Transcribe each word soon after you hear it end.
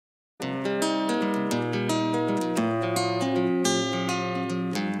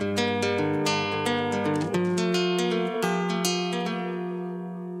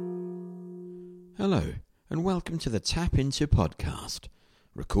and welcome to the Tap Into podcast,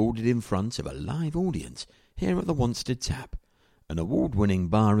 recorded in front of a live audience here at the Wanstead Tap, an award-winning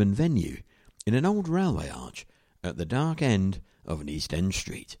bar and venue in an old railway arch at the dark end of an East End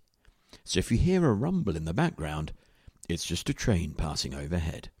street. So if you hear a rumble in the background, it's just a train passing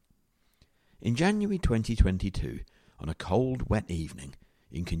overhead. In January 2022, on a cold, wet evening,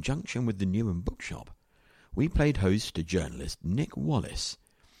 in conjunction with the Newham Bookshop, we played host to journalist Nick Wallace,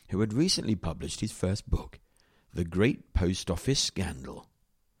 who had recently published his first book, The Great Post Office Scandal.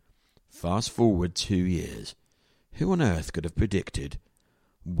 Fast forward 2 years. Who on earth could have predicted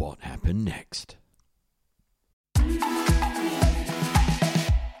what happened next?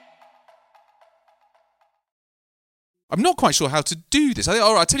 I'm not quite sure how to do this.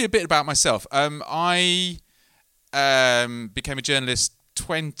 I'll tell you a bit about myself. I became a journalist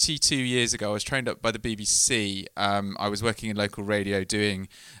 22 years ago. I was trained up by the BBC. I was working in local radio doing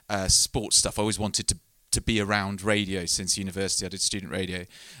sports stuff. I always wanted to be around radio since university. I did student radio.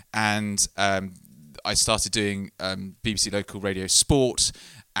 And I started doing BBC local radio sport.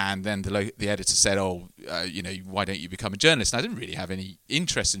 And then the editor said, why don't you become a journalist? And I didn't really have any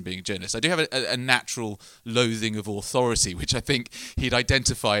interest in being a journalist. I do have a natural loathing of authority, which I think he'd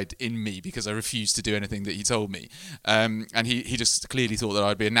identified in me because I refused to do anything that he told me. And he just clearly thought that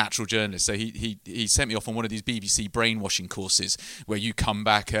I'd be a natural journalist. So he sent me off on one of these BBC brainwashing courses where you come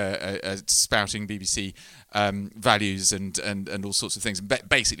back spouting BBC values and all sorts of things. And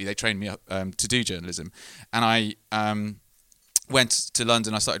basically, they trained me up to do journalism. And I went to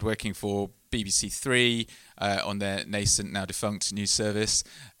London. I started working for BBC Three on their nascent, now defunct news service,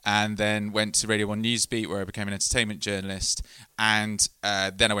 and then went to Radio 1 Newsbeat, where I became an entertainment journalist. And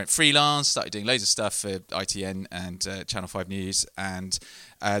then I went freelance, started doing loads of stuff for ITN and Channel 5 News. And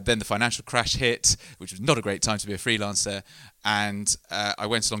then the financial crash hit, which was not a great time to be a freelancer. And I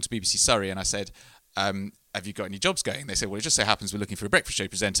went along to BBC Surrey and I said, have you got any jobs going? They said, well, it just so happens we're looking for a breakfast show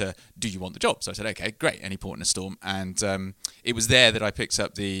presenter. Do you want the job? So I said, okay, great, any port in a storm. And it was there that I picked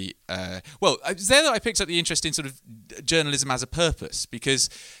up the interest in sort of journalism as a purpose, because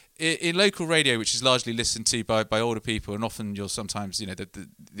in local radio, which is largely listened to by older people, and often you're sometimes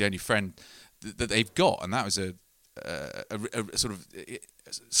the only friend that they've got, and that was a sort of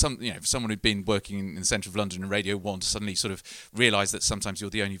someone who'd been working in the centre of London and Radio 1 to suddenly sort of realise that sometimes you're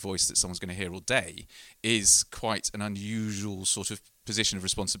the only voice that someone's going to hear all day is quite an unusual sort of position of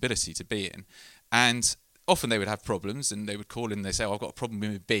responsibility to be in. And often they would have problems and they would call in and they say, I've got a problem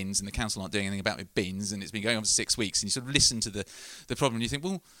with my bins and the council aren't doing anything about my bins and it's been going on for 6 weeks, and you sort of listen to the problem and you think,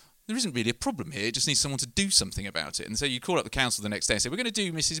 well, there isn't really a problem here, it just needs someone to do something about it. And so you call up the council the next day and say, we're going to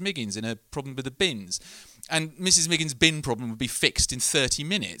do Mrs. Miggins in a problem with the bins. And Mrs. Miggins' bin problem would be fixed in 30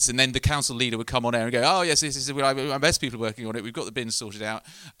 minutes. And then the council leader would come on air and go, oh, yes, this is our best people are working on it. We've got the bins sorted out.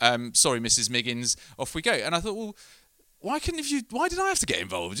 Sorry, Mrs. Miggins, off we go. And I thought, well, why did I have to get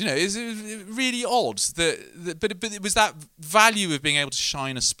involved? It's really odd but it was that value of being able to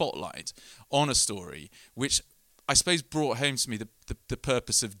shine a spotlight on a story, which I suppose brought home to me the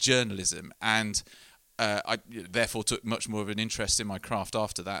purpose of journalism, and I therefore took much more of an interest in my craft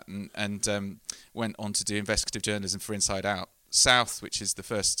after that, and went on to do investigative journalism for Inside Out South, which is the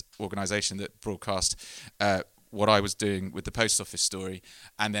first organisation that broadcast what I was doing with the post office story.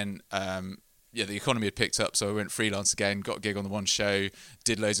 And then the economy had picked up, so I went freelance again, got a gig on the One Show,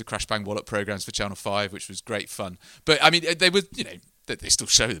 did loads of Crash Bang Wallop programmes for Channel 5, which was great fun. But I mean, they were, they still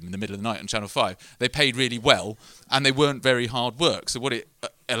show them in the middle of the night on Channel 5. They paid really well, and they weren't very hard work. So what it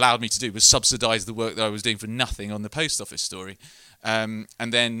allowed me to do was subsidise the work that I was doing for nothing on the post office story. And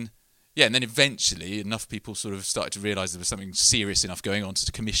then eventually enough people sort of started to realise there was something serious enough going on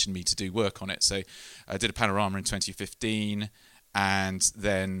to commission me to do work on it. So I did a panorama in 2015, and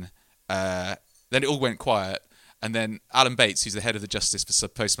then it all went quiet. And then Alan Bates, who's the head of the Justice for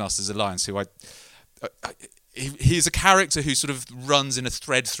Postmasters Alliance, who he's a character who sort of runs in a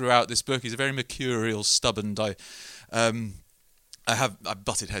thread throughout this book. He's a very mercurial, stubborn. I've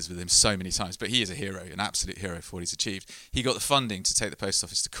butted heads with him so many times, but he is a hero, an absolute hero for what he's achieved. He got the funding to take the post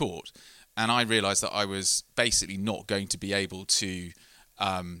office to court, and I realised that I was basically not going to be able to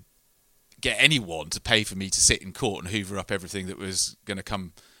get anyone to pay for me to sit in court and hoover up everything that was going to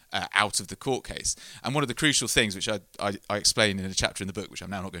come out of the court case. And one of the crucial things, which I explain in a chapter in the book, which I'm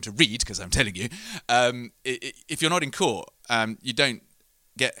now not going to read because I'm telling you, if you're not in court, you don't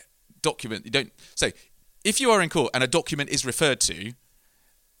get document. So if you are in court and a document is referred to,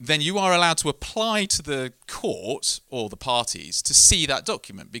 then you are allowed to apply to the court or the parties to see that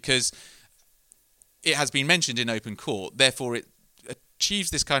document, because it has been mentioned in open court. Therefore, it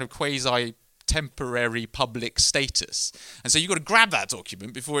achieves this kind of quasi temporary public status. And so you've got to grab that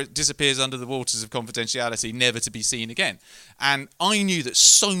document before it disappears under the waters of confidentiality, never to be seen again. And I knew that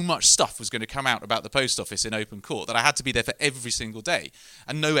so much stuff was going to come out about the post office in open court that I had to be there for every single day.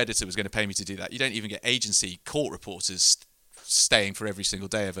 And no editor was going to pay me to do that. You don't even get agency court reporters staying for every single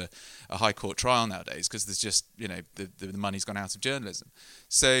day of a high court trial nowadays, because there's just, the money's gone out of journalism.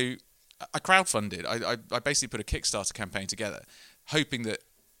 So I crowdfunded. I basically put a Kickstarter campaign together, hoping that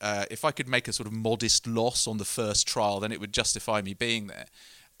if I could make a sort of modest loss on the first trial, then it would justify me being there.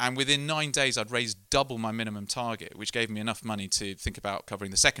 And within 9 days, I'd raised double my minimum target, which gave me enough money to think about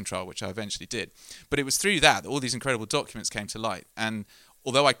covering the second trial, which I eventually did. But it was through that all these incredible documents came to light. And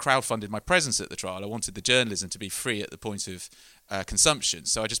although I crowdfunded my presence at the trial, I wanted the journalism to be free at the point of consumption.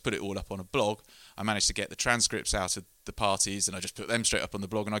 So I just put it all up on a blog. I managed to get the transcripts out of the parties, and I just put them straight up on the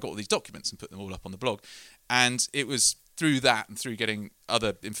blog, and I got all these documents and put them all up on the blog. And it was through that and through getting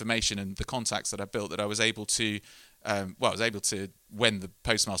other information and the contacts that I built that I was able to, when the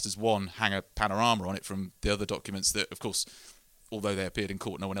Postmasters won, hang a panorama on it from the other documents that, of course, although they appeared in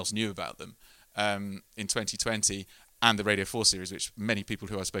court, no one else knew about them in 2020, and the Radio 4 series, which many people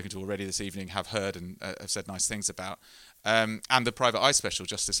who I've spoken to already this evening have heard and have said nice things about, and the Private Eye special,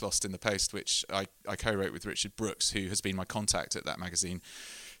 Justice Lost in the Post, which I co-wrote with Richard Brooks, who has been my contact at that magazine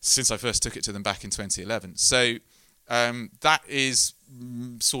since I first took it to them back in 2011. So that is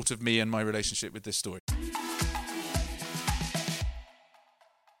sort of me and my relationship with this story.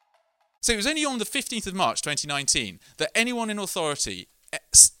 So it was only on the 15th of March 2019 that anyone in authority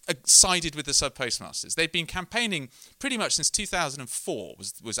sided with the sub-postmasters. They'd been campaigning pretty much since 2004,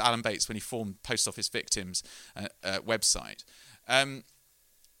 was Alan Bates when he formed Post Office Victims website. And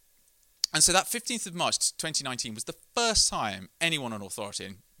so that 15th of March 2019 was the first time anyone on authority,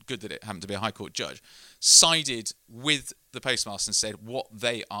 and good that it happened to be a High Court judge, sided with the postmasters and said what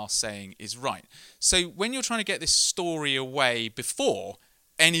they are saying is right. So when you're trying to get this story away before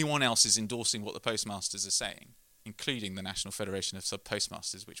anyone else is endorsing what the postmasters are saying, including the National Federation of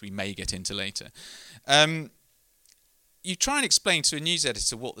Sub-Postmasters, which we may get into later, you try and explain to a news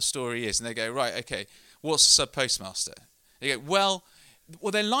editor what the story is, and they go, right, okay, what's a sub-postmaster? They go, well,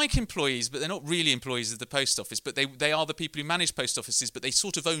 they're like employees, but they're not really employees of the post office, but they are the people who manage post offices, but they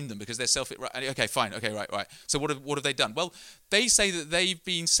sort of own them because they're okay, fine, okay, right. So what have they done? Well, they say that they've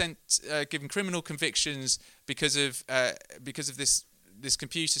been given criminal convictions because of this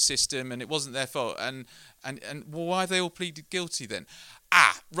computer system, and it wasn't their fault. And well, why have they all pleaded guilty then?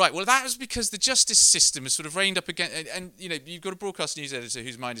 Right. Well, that was because the justice system has sort of reined up against. And you've got a broadcast news editor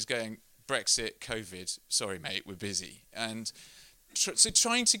whose mind is going, Brexit, COVID. Sorry, mate, we're busy. And so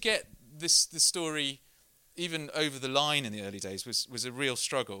trying to get the story even over the line in the early days was a real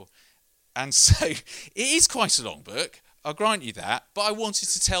struggle. And so it is quite a long book, I'll grant you that, but I wanted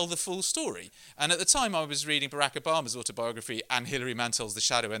to tell the full story. And at the time I was reading Barack Obama's autobiography and Hilary Mantel's The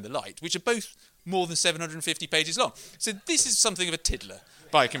Shadow and the Light, which are both more than 750 pages long. So this is something of a tiddler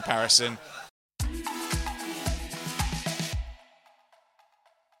by comparison.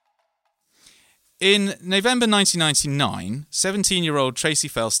 In November 1999, 17-year-old Tracy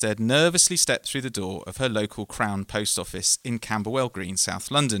Felsted nervously stepped through the door of her local Crown Post Office in Camberwell Green,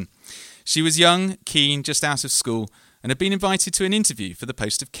 South London. She was young, keen, just out of school, and had been invited to an interview for the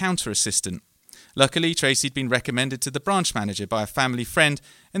post of counter assistant. Luckily, Tracy had been recommended to the branch manager by a family friend,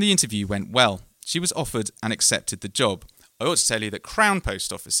 and the interview went well. She was offered and accepted the job. I ought to tell you that Crown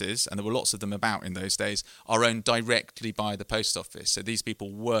post offices, and there were lots of them about in those days, are owned directly by the post office, so these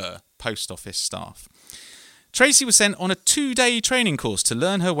people were post office staff. Tracy was sent on a 2-day training course to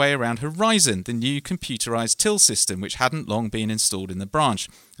learn her way around Horizon, the new computerised till system which hadn't long been installed in the branch,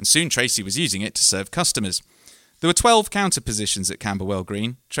 and soon Tracy was using it to serve customers. There were 12 counter positions at Camberwell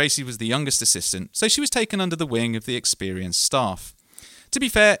Green. Tracy was the youngest assistant, so she was taken under the wing of the experienced staff. To be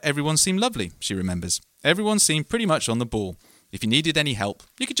fair, everyone seemed lovely, she remembers. Everyone seemed pretty much on the ball. If you needed any help,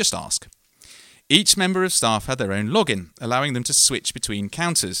 you could just ask. Each member of staff had their own login, allowing them to switch between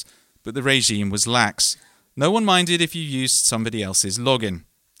counters, but the regime was lax. No one minded if you used somebody else's login.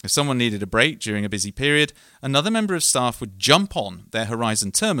 If someone needed a break during a busy period, another member of staff would jump on their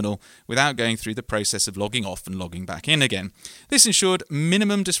Horizon terminal without going through the process of logging off and logging back in again. This ensured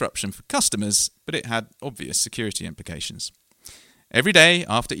minimum disruption for customers, but it had obvious security implications. Every day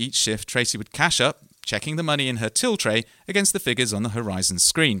after each shift, Tracy would cash up, checking the money in her till tray against the figures on the Horizon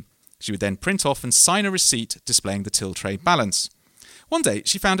screen. She would then print off and sign a receipt displaying the till tray balance. One day,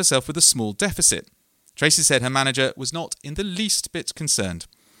 she found herself with a small deficit. Tracy said her manager was not in the least bit concerned.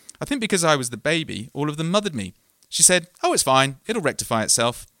 I think because I was the baby, all of them mothered me. She said, "Oh, it's fine, it'll rectify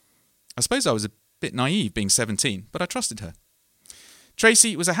itself." I suppose I was a bit naive being 17, but I trusted her.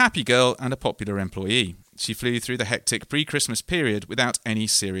 Tracy was a happy girl and a popular employee. She flew through the hectic pre-Christmas period without any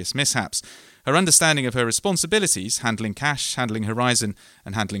serious mishaps. Her understanding of her responsibilities, handling cash, handling Horizon,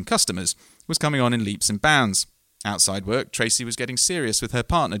 and handling customers, was coming on in leaps and bounds. Outside work, Tracy was getting serious with her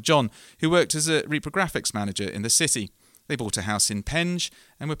partner, John, who worked as a reprographics manager in the city. They bought a house in Penge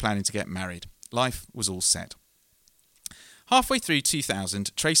and were planning to get married. Life was all set. Halfway through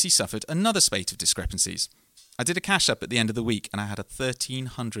 2000, Tracy suffered another spate of discrepancies. I did a cash up at the end of the week and I had a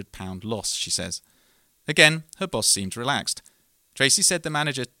 £1,300 loss, she says. Again, her boss seemed relaxed. Tracy said the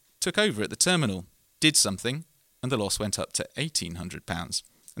manager took over at the terminal, did something, and the loss went up to £1,800.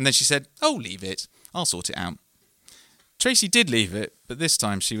 And then she said, "Oh, leave it. I'll sort it out." Tracy did leave it, but this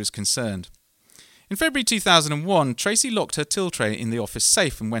time she was concerned. In February 2001, Tracy locked her till tray in the office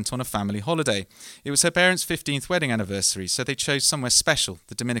safe and went on a family holiday. It was her parents' 15th wedding anniversary, so they chose somewhere special,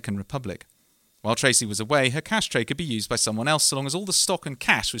 the Dominican Republic. While Tracy was away, her cash tray could be used by someone else so long as all the stock and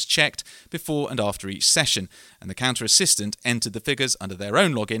cash was checked before and after each session, and the counter assistant entered the figures under their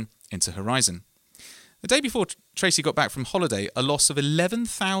own login into Horizon. The day before Tracy got back from holiday, a loss of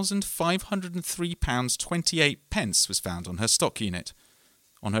 £11,503.28 was found on her stock unit.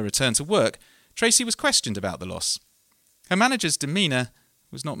 On her return to work, Tracy was questioned about the loss. Her manager's demeanour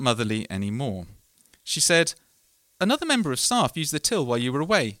was not motherly anymore. She said, "Another member of staff used the till while you were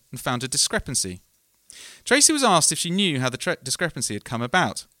away and found a discrepancy." Tracy was asked if she knew how the discrepancy had come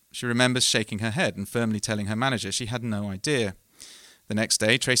about. She remembers shaking her head and firmly telling her manager she had no idea. The next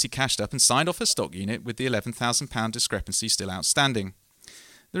day, Tracy cashed up and signed off her stock unit with the £11,000 discrepancy still outstanding.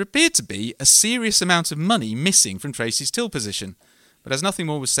 There appeared to be a serious amount of money missing from Tracy's till position, but as nothing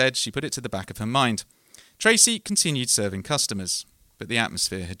more was said, she put it to the back of her mind. Tracy continued serving customers, but the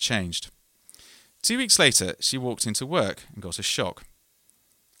atmosphere had changed. 2 weeks later, she walked into work and got a shock.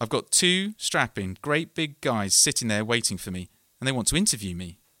 "I've got 2 strapping, great big guys sitting there waiting for me, and they want to interview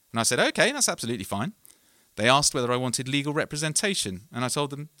me." And I said, "Okay, that's absolutely fine." They asked whether I wanted legal representation, and I told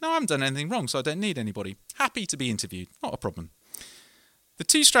them, "No, I haven't done anything wrong, so I don't need anybody. Happy to be interviewed, not a problem." The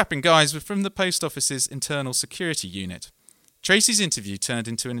 2 strapping guys were from the post office's internal security unit. Tracy's interview turned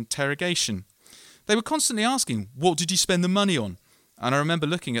into an interrogation. They were constantly asking, "What did you spend the money on?" And I remember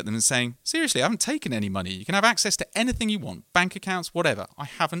looking at them and saying, "Seriously, I haven't taken any money. You can have access to anything you want, bank accounts, whatever. I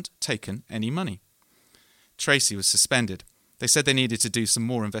haven't taken any money." Tracy was suspended. They said they needed to do some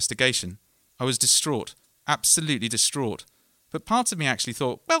more investigation. I was distraught, absolutely distraught. But part of me actually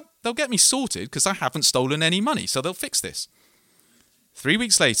thought, well, they'll get me sorted because I haven't stolen any money, so they'll fix this. 3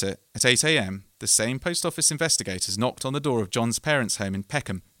 weeks later, at 8 a.m, the same post office investigators knocked on the door of John's parents' home in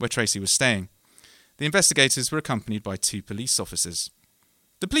Peckham, where Tracy was staying. The investigators were accompanied by 2 police officers.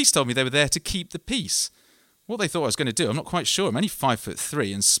 The police told me they were there to keep the peace. What they thought I was going to do, I'm not quite sure. I'm only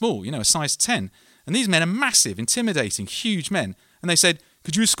 5'3" and small, a size 10. And these men are massive, intimidating, huge men. And they said,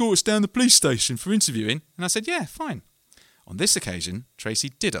 "Could you escort us down the police station for interviewing?" And I said, "Yeah, fine." On this occasion, Tracy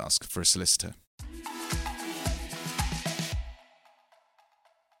did ask for a solicitor.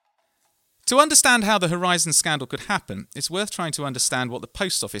 To understand how the Horizon scandal could happen, it's worth trying to understand what the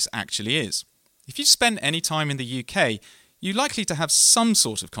post office actually is. If you've spent any time in the UK, you're likely to have some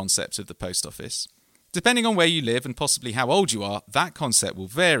sort of concept of the post office. Depending on where you live and possibly how old you are, that concept will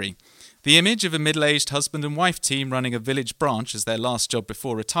vary. The image of a middle-aged husband and wife team running a village branch as their last job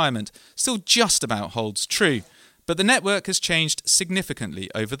before retirement still just about holds true, but the network has changed significantly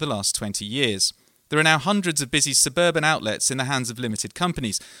over the last 20 years. There are now hundreds of busy suburban outlets in the hands of limited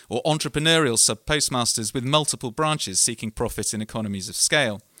companies, or entrepreneurial sub-postmasters with multiple branches seeking profit in economies of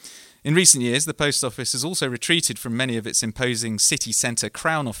scale. In recent years, the post office has also retreated from many of its imposing city centre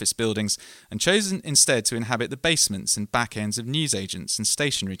Crown Office buildings and chosen instead to inhabit the basements and back ends of newsagents and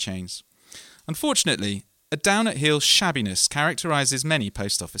stationery chains. Unfortunately, a down-at-heel shabbiness characterises many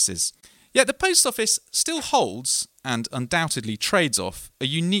post offices. Yet the post office still holds, and undoubtedly trades off, a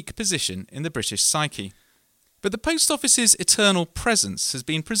unique position in the British psyche. But the post office's eternal presence has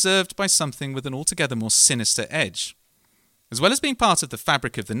been preserved by something with an altogether more sinister edge. As well as being part of the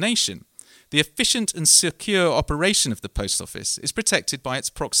fabric of the nation, the efficient and secure operation of the post office is protected by its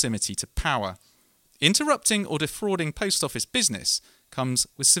proximity to power. Interrupting or defrauding post office business comes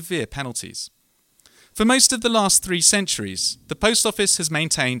with severe penalties. For most of the last 3 centuries, the post office has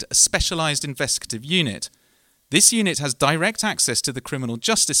maintained a specialised investigative unit. This unit has direct access to the criminal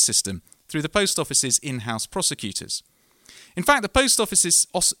justice system through the post office's in-house prosecutors. In fact, the post office's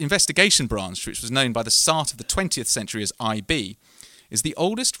investigation branch, which was known by the start of the 20th century as IB, is the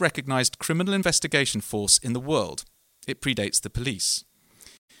oldest recognised criminal investigation force in the world. It predates the police.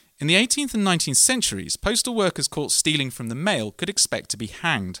 In the 18th and 19th centuries, postal workers caught stealing from the mail could expect to be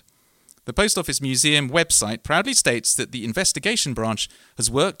hanged. The Post Office Museum website proudly states that the investigation branch has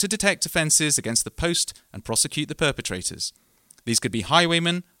worked to detect offences against the post and prosecute the perpetrators. These could be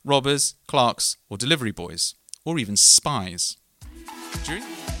highwaymen, robbers, clerks, or delivery boys, or even spies.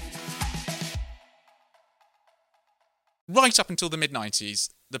 Right up until the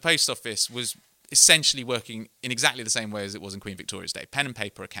mid-90s, the Post Office was essentially working in exactly the same way as it was in Queen Victoria's day, pen and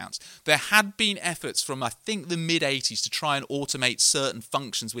paper accounts. There had been efforts from, I think, the mid-80s to try and automate certain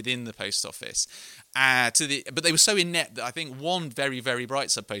functions within the Post Office. But they were so inept that I think one very, very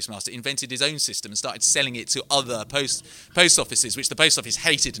bright sub-postmaster invented his own system and started selling it to other post offices, which the Post Office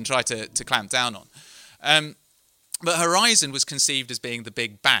hated and tried to clamp down on. But Horizon was conceived as being the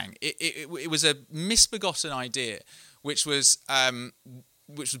Big Bang. It was a misbegotten idea, which was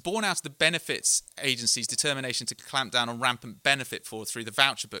born out of the benefits agency's determination to clamp down on rampant benefit fraud through the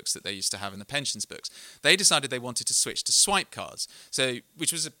voucher books that they used to have in the pensions books. They decided they wanted to switch to swipe cards,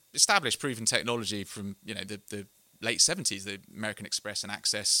 which was established, proven technology from the late 70s, the American Express and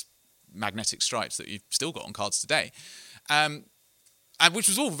Access magnetic stripes that you've still got on cards today. And which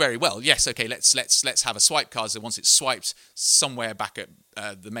was all very well. Yes, okay, let's have a swipe card. So once it's swiped, somewhere back at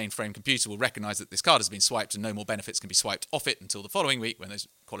the mainframe computer will recognise that this card has been swiped and no more benefits can be swiped off it until the following week when they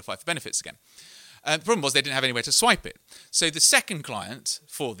qualify for benefits again. The problem was they didn't have anywhere to swipe it. So the second client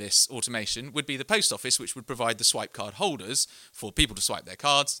for this automation would be the Post Office, which would provide the swipe card holders for people to swipe their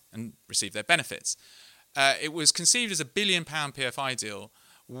cards and receive their benefits. It was conceived as a £1 billion PFI deal,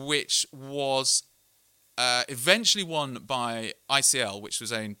 which was eventually won by ICL, which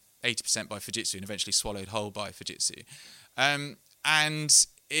was owned 80% by Fujitsu and eventually swallowed whole by Fujitsu. And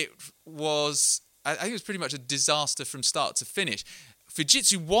it was, I think it was pretty much a disaster from start to finish.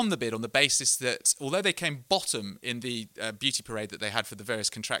 Fujitsu won the bid on the basis that although they came bottom in the beauty parade that they had for the various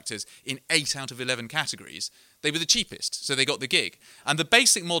contractors in 8 out of 11 categories, they were the cheapest, so they got the gig. And the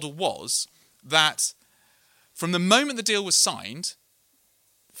basic model was that from the moment the deal was signed,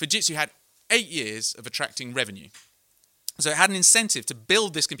 Fujitsu had 8 years of attracting revenue. So it had an incentive to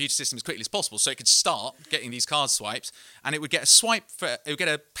build this computer system as quickly as possible so it could start getting these card swipes, and it would get it would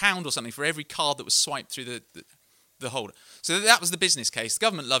get £1 or something for every card that was swiped through the holder. So that was the business case. The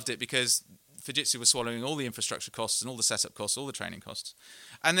government loved it because Fujitsu was swallowing all the infrastructure costs and all the setup costs, all the training costs.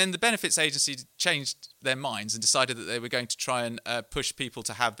 And then the benefits agency changed their minds and decided that they were going to try and push people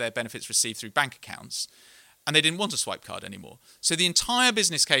to have their benefits received through bank accounts. And they didn't want a swipe card anymore. So the entire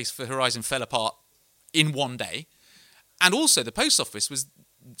business case for Horizon fell apart in one day. And also the Post Office was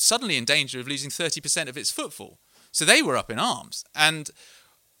suddenly in danger of losing 30% of its footfall. So they were up in arms. And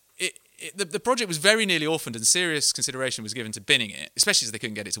the project was very nearly orphaned and serious consideration was given to binning it, especially as they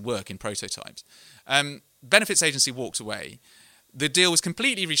couldn't get it to work in prototypes. Benefits agency walked away. The deal was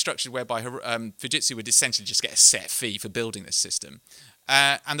completely restructured whereby Fujitsu would essentially just get a set fee for building this system.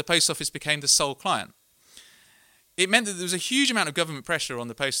 And the Post Office became the sole client. It meant that there was a huge amount of government pressure on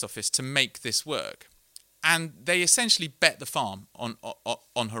the Post Office to make this work. And they essentially bet the farm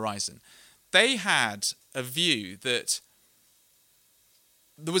on Horizon. They had a view that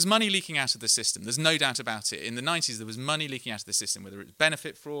there was money leaking out of the system. There's no doubt about it. In the 90s, there was money leaking out of the system, whether it was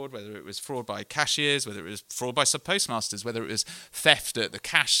benefit fraud, whether it was fraud by cashiers, whether it was fraud by sub-postmasters, whether it was theft at the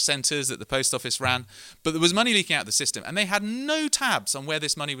cash centres that the Post Office ran. But there was money leaking out of the system. And they had no tabs on where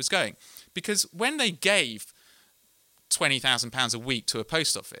this money was going. Because when they gave £20,000 a week to a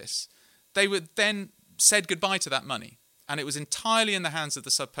Post Office, they would then said goodbye to that money. And it was entirely in the hands of the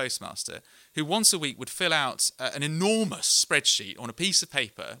sub-postmaster, who once a week would fill out an enormous spreadsheet on a piece of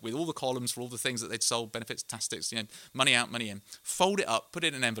paper with all the columns for all the things that they'd sold, benefits, statistics, money out, money in, fold it up, put it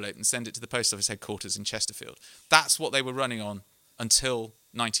in an envelope and send it to the Post Office headquarters in Chesterfield. That's what they were running on until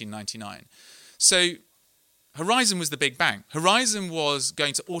 1999. So Horizon was the big bang. Horizon was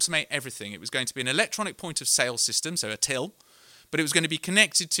going to automate everything. It was going to be an electronic point of sale system, so a till, but it was going to be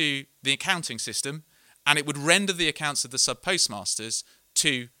connected to the accounting system, and it would render the accounts of the sub-postmasters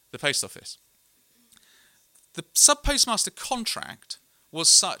to the Post Office. The sub-postmaster contract was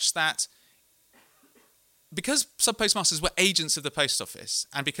such that because sub-postmasters were agents of the Post Office,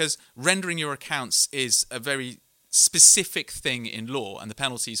 and because rendering your accounts is a very specific thing in law, and the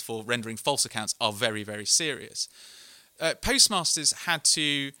penalties for rendering false accounts are very, very serious, postmasters had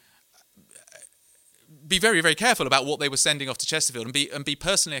to be very, very careful about what they were sending off to Chesterfield and be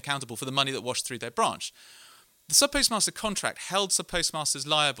personally accountable for the money that washed through their branch. The sub-postmaster contract held sub-postmasters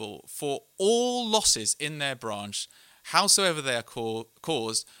liable for all losses in their branch, howsoever they are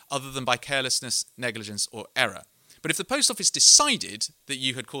caused, other than by carelessness, negligence, or error. But if the Post Office decided that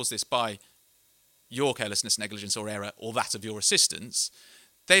you had caused this by your carelessness, negligence, or error, or that of your assistants,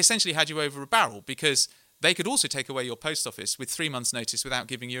 they essentially had you over a barrel, because they could also take away your post office with 3 months' notice without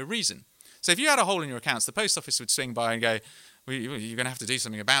giving you a reason. So if you had a hole in your accounts, the post office would swing by and go, well, you're going to have to do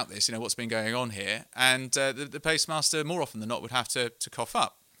something about this, what's been going on here. And the postmaster, more often than not, would have to cough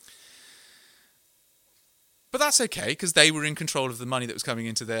up. But that's okay, because they were in control of the money that was coming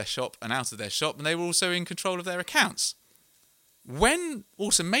into their shop and out of their shop, and they were also in control of their accounts. When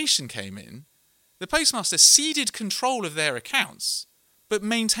automation came in, the postmaster ceded control of their accounts, but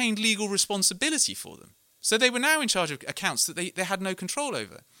maintained legal responsibility for them. So they were now in charge of accounts that they had no control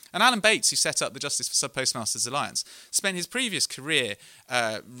over. And Alan Bates, who set up the Justice for Sub-Postmasters Alliance, spent his previous career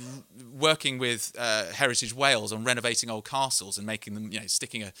working with Heritage Wales on renovating old castles and making them,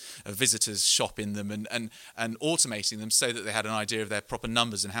 sticking a visitor's shop in them and automating them so that they had an idea of their proper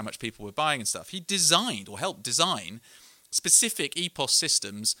numbers and how much people were buying and stuff. He designed or helped design specific EPOS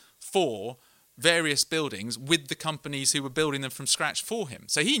systems for various buildings with the companies who were building them from scratch for him.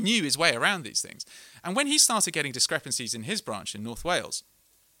 So he knew his way around these things. And when he started getting discrepancies in his branch in North Wales,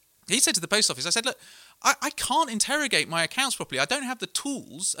 he said to the post office, I said, look, I can't interrogate my accounts properly. I don't have the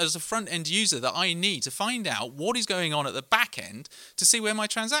tools as a front-end user that I need to find out what is going on at the back end to see where my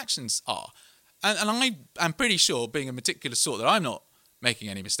transactions are. And I'm pretty sure, being a meticulous sort, that I'm not making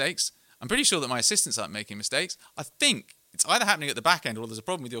any mistakes. I'm pretty sure that my assistants aren't making mistakes. I think it's either happening at the back end or there's a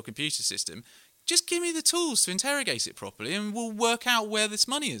problem with your computer system. Just give me the tools to interrogate it properly and we'll work out where this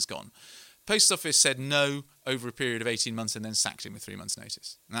money has gone. Post office said no over a period of 18 months and then sacked him with 3 months'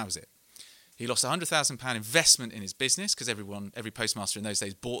 notice. And that was it. He lost £100,000 investment in his business because every postmaster in those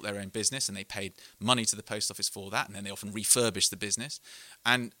days bought their own business and they paid money to the post office for that, and then they often refurbished the business.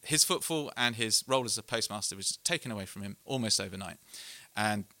 And his footfall and his role as a postmaster was taken away from him almost overnight.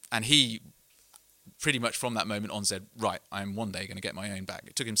 And he pretty much from that moment on said, right, I'm one day going to get my own back.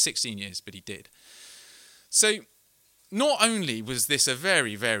 It took him 16 years, but he did. So not only was this a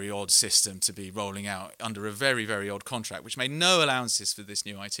very, very odd system to be rolling out under a very, very odd contract, which made no allowances for this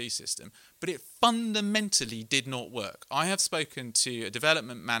new IT system, but it fundamentally did not work. I have spoken to a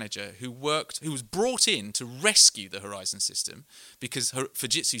development manager who was brought in to rescue the Horizon system because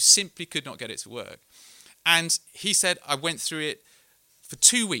Fujitsu simply could not get it to work. And he said, I went through it for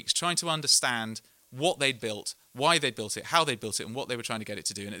 2 weeks trying to understand what they'd built, why they'd built it, how they built it, and what they were trying to get it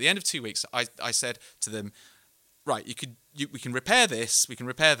to do. And at the end of 2 weeks, I said to them, right, we can repair this, we can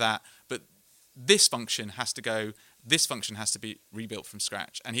repair that, but this function has to go, this function has to be rebuilt from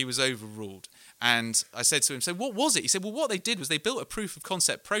scratch. And he was overruled. And I said to him, so what was it? He said, well, what they did was they built a proof of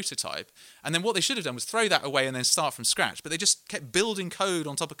concept prototype, and then what they should have done was throw that away and then start from scratch. But they just kept building code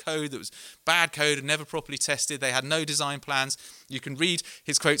on top of code that was bad code and never properly tested. They had no design plans. You can read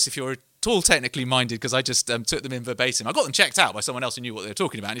his quotes if you're at all technically minded, because I just took them in verbatim. I got them checked out by someone else who knew what they were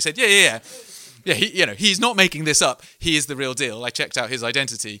talking about. And he said, yeah, he's not making this up. He is the real deal. I checked out his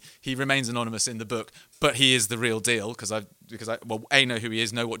identity. He remains anonymous in the book, but he is the real deal because I know who he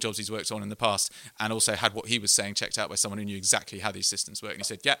is, know what jobs he's worked on in the past, and also had what he was saying checked out by someone who knew exactly how these systems work. And he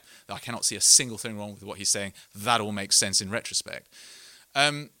said, yeah, I cannot see a single thing wrong with what he's saying. That all makes sense in retrospect.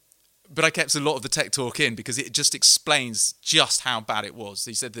 But I kept a lot of the tech talk in because it just explains just how bad it was.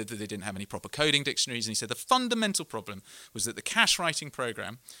 He said that they didn't have any proper coding dictionaries, and he said the fundamental problem was that the cache writing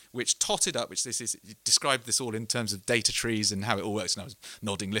program, which totted up, he described this all in terms of data trees and how it all works, and I was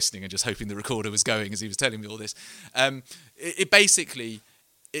nodding, listening, and just hoping the recorder was going as he was telling me all this. It basically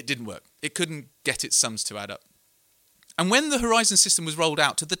didn't work. It couldn't get its sums to add up. And when the Horizon system was rolled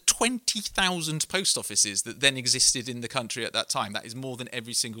out to the 20,000 post offices that then existed in the country at that time, that is more than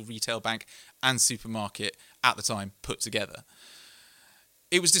every single retail bank and supermarket at the time put together,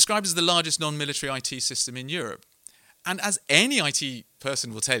 it was described as the largest non-military IT system in Europe. And as any IT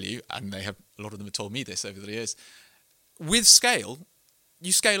person will tell you, and a lot of them have told me this over the years, with scale,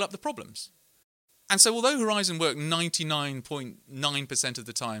 you scale up the problems. And so although Horizon worked 99.9% of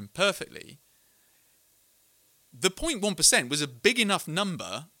the time perfectly, the 0.1% was a big enough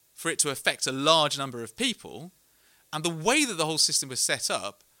number for it to affect a large number of people, and the way that the whole system was set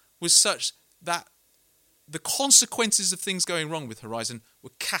up was such that the consequences of things going wrong with Horizon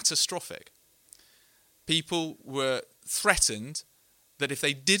were catastrophic. People were threatened that if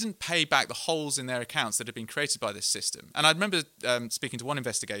they didn't pay back the holes in their accounts that had been created by this system, and I remember speaking to one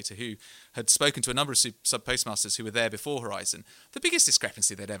investigator who had spoken to a number of sub-postmasters who were there before Horizon, the biggest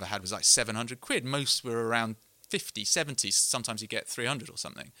discrepancy they'd ever had was like £700. Most were around 50, 70, sometimes you get 300 or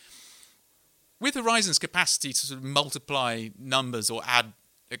something. With Horizon's capacity to sort of multiply numbers or add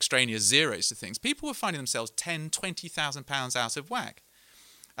extraneous zeros to things, people were finding themselves £10,000, £20,000 out of whack.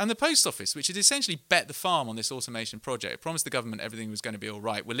 And the post office, which had essentially bet the farm on this automation project, promised the government everything was going to be all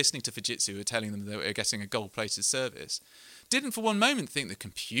right, were listening to Fujitsu, who were telling them they were getting a gold-plated service, didn't for one moment think the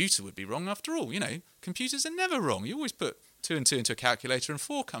computer would be wrong after all. Computers are never wrong. You always put 2 and 2 into a calculator and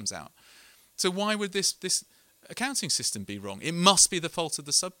 4 comes out. So why would this accounting system be wrong? It must be the fault of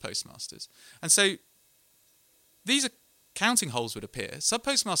the sub-postmasters. And so these accounting holes would appear.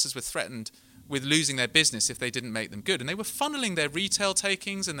 Sub-postmasters were threatened with losing their business if they didn't make them good. And they were funneling their retail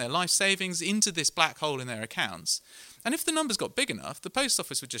takings and their life savings into this black hole in their accounts. And if the numbers got big enough, the post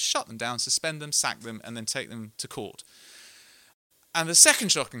office would just shut them down, suspend them, sack them, and then take them to court. And the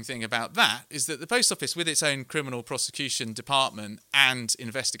second shocking thing about that is that the post office, with its own criminal prosecution department and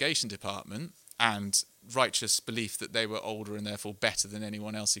investigation department, and righteous belief that they were older and therefore better than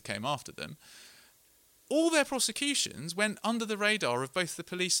anyone else who came after them, all their prosecutions went under the radar of both the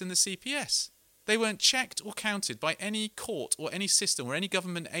police and the CPS. They weren't checked or counted by any court or any system or any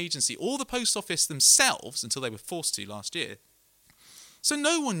government agency or the post office themselves until they were forced to last year. So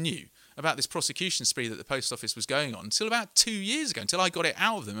no one knew about this prosecution spree that the post office was going on until about 2 years ago, until I got it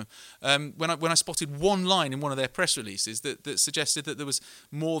out of them when I spotted one line in one of their press releases that suggested that there was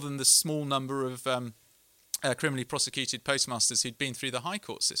more than the small number of criminally prosecuted postmasters who'd been through the high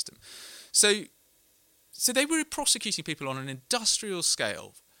court system. So they were prosecuting people on an industrial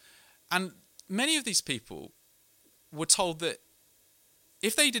scale, and many of these people were told that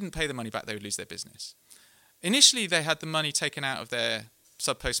if they didn't pay the money back, they would lose their business. Initially, they had the money taken out of their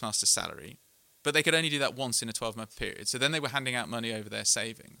sub-postmaster salary, but they could only do that once in a 12-month period. So then they were handing out money over their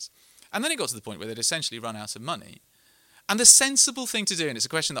savings. And then it got to the point where they'd essentially run out of money. And the sensible thing to do, and it's a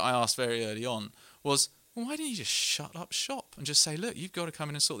question that I asked very early on, was, well, why didn't you just shut up shop and just say, look, you've got to come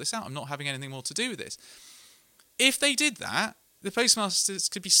in and sort this out. I'm not having anything more to do with this. If they did that, the postmasters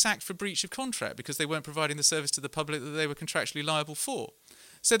could be sacked for breach of contract because they weren't providing the service to the public that they were contractually liable for.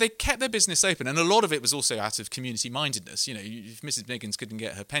 So they kept their business open, and a lot of it was also out of community mindedness. You know, if Mrs. Miggins couldn't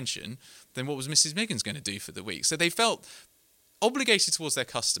get her pension, then what was Mrs. Miggins going to do for the week? So they felt obligated towards their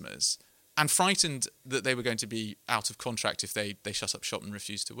customers and frightened that they were going to be out of contract if they shut up shop and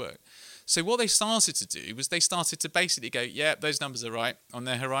refused to work. So what they started to do was they started to basically go, yeah, those numbers are right on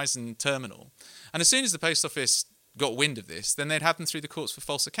their Horizon terminal. And as soon as the post office got wind of this, then they'd have them through the courts for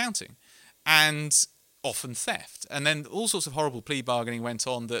false accounting and often theft. And then all sorts of horrible plea bargaining went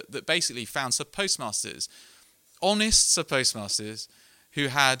on that basically found sub-postmasters, honest sub-postmasters, who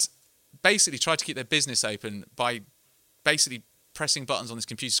had basically tried to keep their business open by basically pressing buttons on this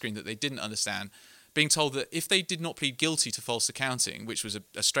computer screen that they didn't understand, being told that if they did not plead guilty to false accounting, which was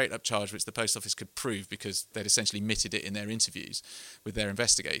a straight-up charge which the post office could prove because they'd essentially admitted it in their interviews with their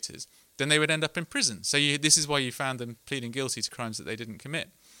investigators, then they would end up in prison. So this is why you found them pleading guilty to crimes that they didn't commit.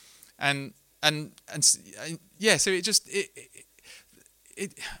 And yeah, so it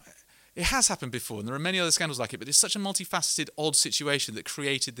has happened before, and there are many other scandals like it, but it's such a multifaceted, odd situation that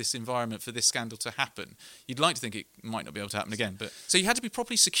created this environment for this scandal to happen. You'd like to think it might not be able to happen again, but so you had to be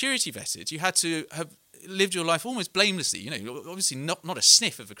properly security vetted. You had to have lived your life almost blamelessly, you know, obviously not a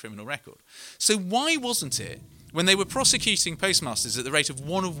sniff of a criminal record. So why wasn't it, when they were prosecuting postmasters at the rate of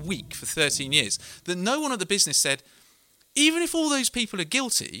one a week for 13 years, that no one at the business said, even if all those people are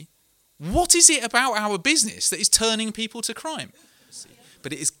guilty, what is it about our business that is turning people to crime?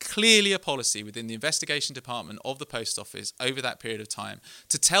 But it is clearly a policy within the investigation department of the post office over that period of time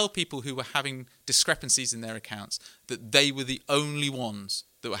to tell people who were having discrepancies in their accounts that they were the only ones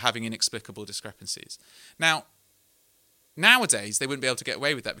that were having inexplicable discrepancies. Now, nowadays, they wouldn't be able to get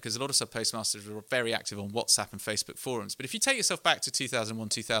away with that because a lot of sub-postmasters were very active on WhatsApp and Facebook forums. But if you take yourself back to 2001,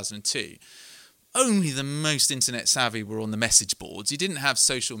 2002, only the most internet savvy were on the message boards. You didn't have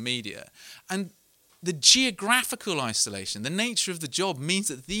social media. And the geographical isolation, the nature of the job, means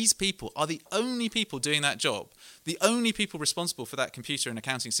that these people are the only people doing that job, the only people responsible for that computer and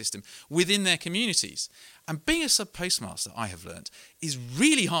accounting system within their communities. And being a sub-postmaster, I have learnt, is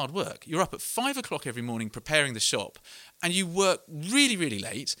really hard work. You're up at 5 o'clock every morning preparing the shop, and you work really, really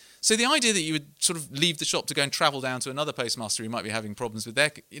late. So the idea that you would sort of leave the shop to go and travel down to another postmaster who might be having problems with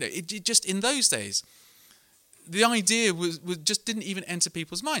their, you know, it just, in those days, the idea was just didn't even enter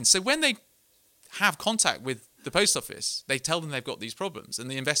people's minds. So when they have contact with the post office, they tell them they've got these problems, and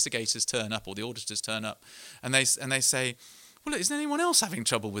the investigators turn up or the auditors turn up, and they say, well, isn't anyone else having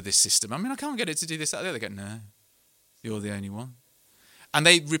trouble with this system? I mean, I can't get it to do this, that, the other. They go, no, you're the only one. And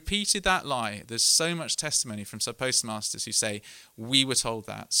they repeated that lie. There's so much testimony from sub-postmasters who say, we were told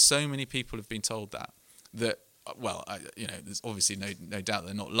that. So many people have been told that, well, there's obviously no doubt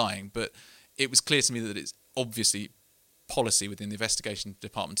they're not lying, but it was clear to me that it's obviously policy within the investigation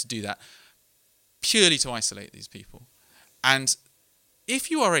department to do that, purely to isolate these people. And if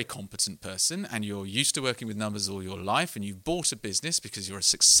you are a competent person and you're used to working with numbers all your life and you've bought a business because you're a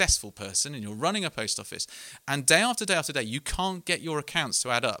successful person and you're running a post office, and day after day after day you can't get your accounts to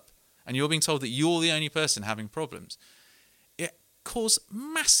add up and you're being told that you're the only person having problems, cause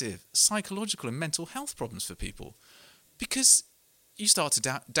massive psychological and mental health problems for people, because you start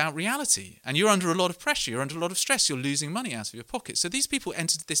to doubt reality, and you're under a lot of pressure, you're under a lot of stress, you're losing money out of your pocket. So these people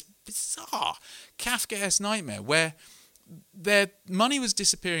entered this bizarre Kafkaesque nightmare where their money was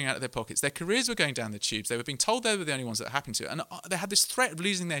disappearing out of their pockets, their careers were going down the tubes, they were being told they were the only ones that happened to it, and they had this threat of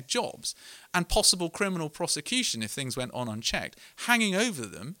losing their jobs and possible criminal prosecution if things went on unchecked hanging over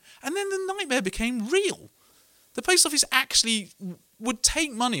them. And then the nightmare became real. The post office actually would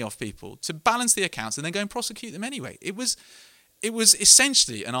take money off people to balance the accounts and then go and prosecute them anyway. It was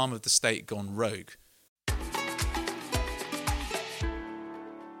essentially an arm of the state gone rogue.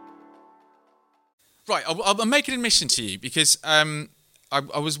 Right, I'll make an admission to you, because I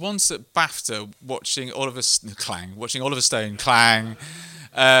was once at BAFTA watching Oliver Stone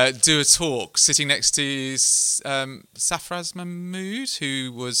do a talk, sitting next to Safraz Mahmood,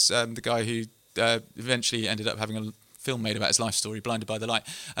 who was the guy who eventually ended up having a film made about his life story, Blinded by the Light.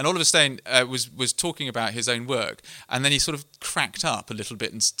 And Oliver Stone was talking about his own work, and then he sort of cracked up a little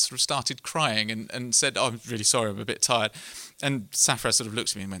bit and sort of started crying and said, "Oh, I'm really sorry, I'm a bit tired." And Safraz sort of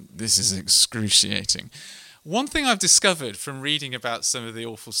looked at me and went, "This is excruciating." One thing I've discovered from reading about some of the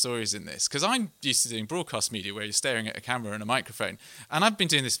awful stories in this, because I'm used to doing broadcast media where you're staring at a camera and a microphone, and I've been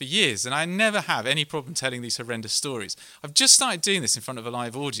doing this for years, and I never have any problem telling these horrendous stories. I've just started doing this in front of a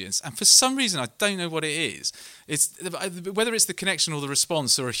live audience, and for some reason, I don't know what it is. It's whether it's the connection or the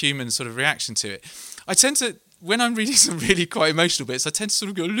response or a human sort of reaction to it. I tend to, when I'm reading some really quite emotional bits, I tend to sort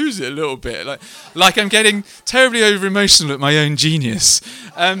of go lose it a little bit, like I'm getting terribly over-emotional at my own genius.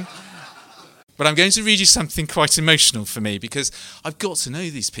 But I'm going to read you something quite emotional for me, because I've got to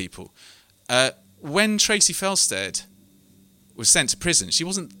know these people. When Tracy Felstead was sent to prison, she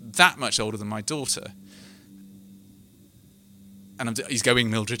wasn't that much older than my daughter. And he's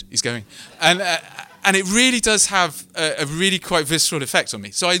going, Mildred, he's going. And it really does have a really quite visceral effect on me.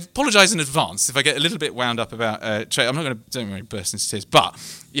 So I apologise in advance if I get a little bit wound up about Tracy. I'm not going to, don't worry, burst into tears. But,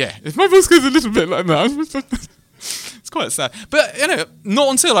 yeah, if my voice goes a little bit like that, it's quite sad. But, not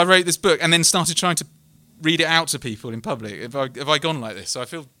until I wrote this book and then started trying to read it out to people in public have I gone like this. So I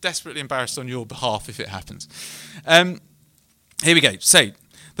feel desperately embarrassed on your behalf if it happens. Here we go. So,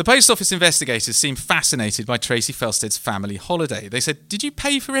 the post office investigators seemed fascinated by Tracy Felstead's family holiday. They said, "Did you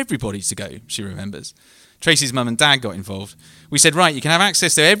pay for everybody to go?" She remembers. Tracy's mum and dad got involved. We said, "Right, you can have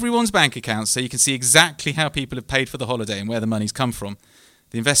access to everyone's bank accounts so you can see exactly how people have paid for the holiday and where the money's come from."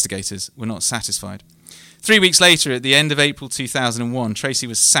 The investigators were not satisfied. 3 weeks later, at the end of April 2001, Tracy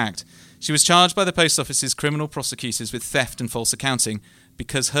was sacked. She was charged by the post office's criminal prosecutors with theft and false accounting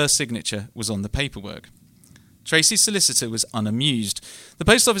because her signature was on the paperwork. Tracy's solicitor was unamused. The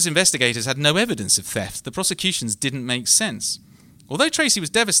post office investigators had no evidence of theft. The prosecutions didn't make sense. Although Tracy was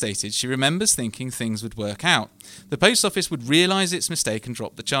devastated, she remembers thinking things would work out. The post office would realise its mistake and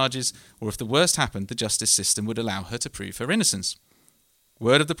drop the charges, or if the worst happened, the justice system would allow her to prove her innocence.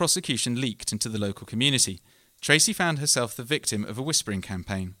 Word of the prosecution leaked into the local community. Tracy found herself the victim of a whispering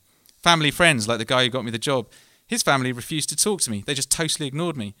campaign. Family friends, like the guy who got me the job, his family refused to talk to me. They just totally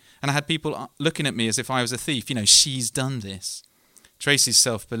ignored me. And I had people looking at me as if I was a thief. She's done this. Tracy's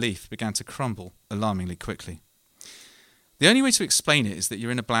self-belief began to crumble alarmingly quickly. The only way to explain it is that you're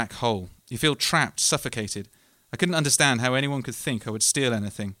in a black hole. You feel trapped, suffocated. I couldn't understand how anyone could think I would steal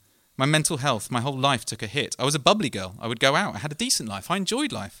anything. My mental health, my whole life took a hit. I was a bubbly girl. I would go out. I had a decent life. I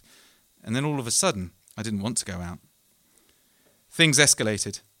enjoyed life. And then all of a sudden, I didn't want to go out. Things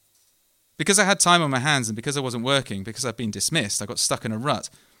escalated. Because I had time on my hands and because I wasn't working, because I'd been dismissed, I got stuck in a rut.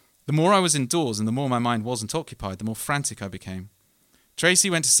 The more I was indoors and the more my mind wasn't occupied, the more frantic I became. Tracy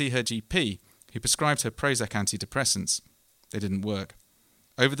went to see her GP, who prescribed her Prozac antidepressants. They didn't work.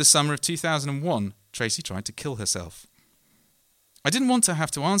 Over the summer of 2001, Tracy tried to kill herself. I didn't want to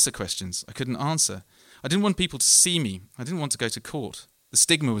have to answer questions I couldn't answer. I didn't want people to see me. I didn't want to go to court. The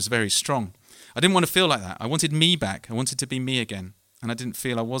stigma was very strong. I didn't want to feel like that. I wanted me back. I wanted to be me again. And I didn't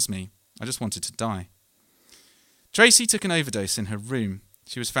feel I was me. I just wanted to die. Tracy took an overdose in her room.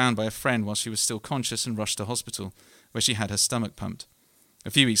 She was found by a friend while she was still conscious and rushed to hospital, where she had her stomach pumped.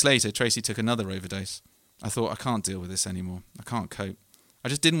 A few weeks later, Tracy took another overdose. I thought, I can't deal with this anymore. I can't cope. I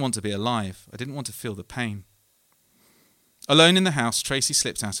just didn't want to be alive. I didn't want to feel the pain. Alone in the house, Tracy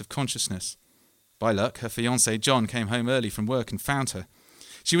slipped out of consciousness. By luck, her fiancé John came home early from work and found her.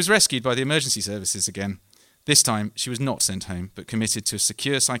 She was rescued by the emergency services again. This time, she was not sent home, but committed to a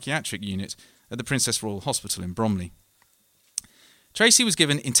secure psychiatric unit at the Princess Royal Hospital in Bromley. Tracy was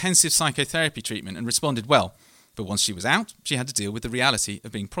given intensive psychotherapy treatment and responded well, but once she was out, she had to deal with the reality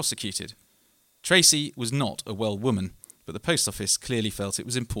of being prosecuted. Tracy was not a well woman, but the post office clearly felt it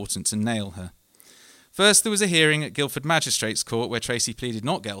was important to nail her. First, there was a hearing at Guildford Magistrates Court where Tracy pleaded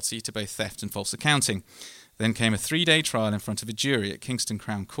not guilty to both theft and false accounting. Then came a 3-day trial in front of a jury at Kingston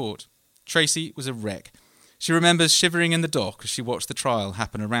Crown Court. Tracy was a wreck. She remembers shivering in the dock as she watched the trial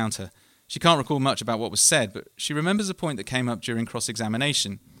happen around her. She can't recall much about what was said, but she remembers a point that came up during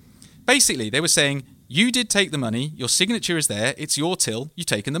cross-examination. Basically, they were saying, "You did take the money, your signature is there, it's your till, you've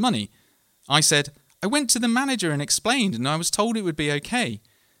taken the money." I said, "I went to the manager and explained, and I was told it would be okay."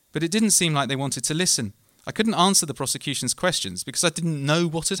 But it didn't seem like they wanted to listen. I couldn't answer the prosecution's questions because I didn't know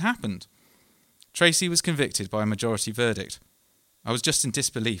what had happened. Tracy was convicted by a majority verdict. I was just in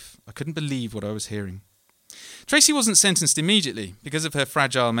disbelief. I couldn't believe what I was hearing. Tracy wasn't sentenced immediately. Because of her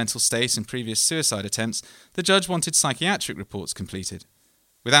fragile mental state and previous suicide attempts, the judge wanted psychiatric reports completed.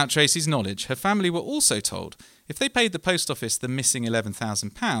 Without Tracy's knowledge, her family were also told if they paid the post office the missing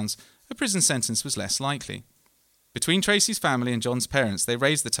 £11,000, a prison sentence was less likely. Between Tracy's family and John's parents, they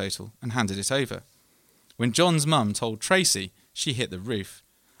raised the total and handed it over. When John's mum told Tracy, she hit the roof.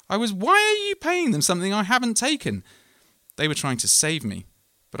 "Why are you paying them something I haven't taken?" They were trying to save me,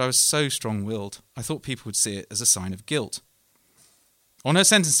 but I was so strong-willed, I thought people would see it as a sign of guilt. On her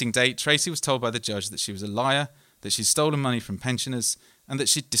sentencing date, Tracy was told by the judge that she was a liar, that she'd stolen money from pensioners, and that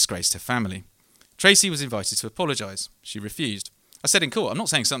she'd disgraced her family. Tracy was invited to apologise. She refused. I said in court, "I'm not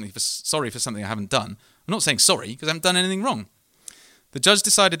saying sorry for something I haven't done. I'm not saying sorry because I haven't done anything wrong." The judge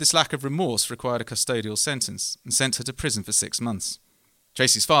decided this lack of remorse required a custodial sentence and sent her to prison for 6 months.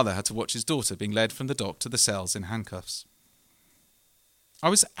 Tracy's father had to watch his daughter being led from the dock to the cells in handcuffs. I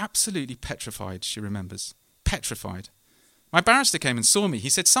was absolutely petrified, she remembers. Petrified. My barrister came and saw me.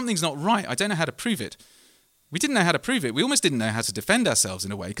 He said, "Something's not right. I don't know how to prove it." We didn't know how to prove it. We almost didn't know how to defend ourselves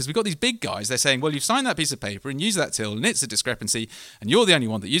in a way because we've got these big guys. They're saying, "Well, you've signed that piece of paper and used that till and it's a discrepancy and you're the only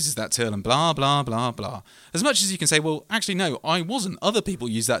one that uses that till and blah, blah, blah, blah." As much as you can say, "Well, actually, no, I wasn't. Other people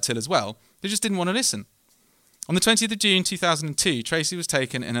used that till as well." They just didn't want to listen. On the 20th of June 2002, Tracy was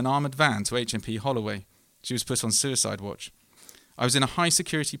taken in an armoured van to HMP Holloway. She was put on suicide watch. I was in a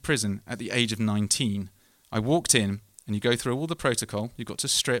high-security prison at the age of 19. I walked in, and you go through all the protocol. You've got to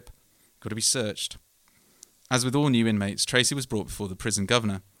strip. You've got to be searched. As with all new inmates, Tracy was brought before the prison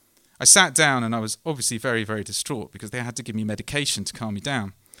governor. I sat down, and I was obviously very, very distraught because they had to give me medication to calm me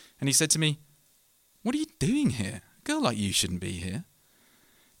down. And he said to me, "What are you doing here? A girl like you shouldn't be here."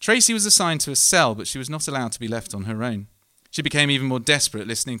 Tracy was assigned to a cell, but she was not allowed to be left on her own. She became even more desperate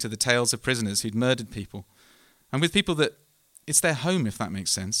listening to the tales of prisoners who'd murdered people. And with people that it's their home, if that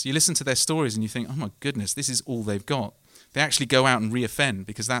makes sense. You listen to their stories and you think, "Oh my goodness, this is all they've got." They actually go out and re-offend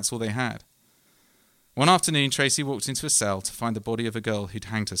because that's all they had. One afternoon, Tracy walked into a cell to find the body of a girl who'd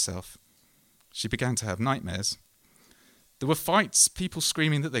hanged herself. She began to have nightmares. There were fights, people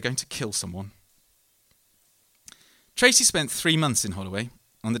screaming that they're going to kill someone. Tracy spent 3 months in Holloway.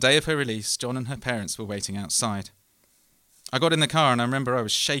 On the day of her release, John and her parents were waiting outside. I got in the car and I remember I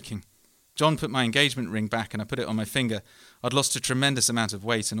was shaking. John put my engagement ring back and I put it on my finger. I'd lost a tremendous amount of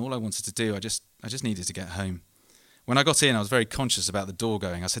weight and all I wanted to do, I just needed to get home. When I got in, I was very conscious about the door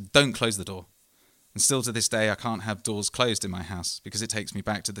going. I said, "Don't close the door." And still to this day, I can't have doors closed in my house because it takes me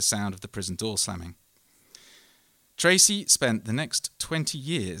back to the sound of the prison door slamming. Tracy spent the next 20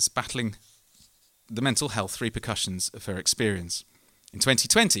 years battling the mental health repercussions of her experience. In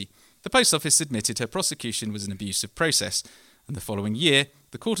 2020, the Post Office admitted her prosecution was an abusive process, and the following year,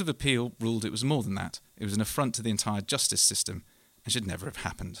 the Court of Appeal ruled it was more than that. It was an affront to the entire justice system and should never have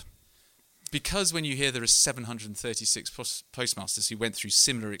happened. Because when you hear there are 736 postmasters who went through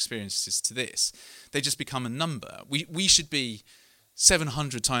similar experiences to this, they just become a number. We should be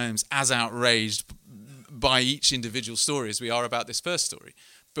 700 times as outraged by each individual story as we are about this first story.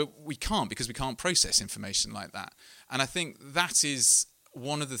 But we can't because we can't process information like that. And I think that is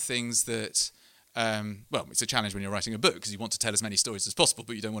one of the things that, it's a challenge when you're writing a book because you want to tell as many stories as possible,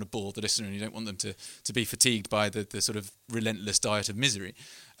 but you don't want to bore the listener and you don't want them to be fatigued by the sort of relentless diet of misery.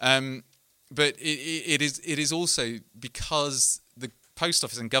 But it is also because the Post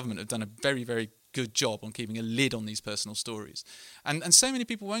Office and government have done a very, very good job on keeping a lid on these personal stories. And so many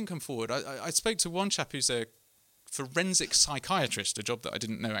people won't come forward. I spoke to one chap who's a forensic psychiatrist, a job that I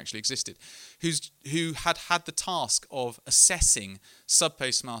didn't know actually existed, who had the task of assessing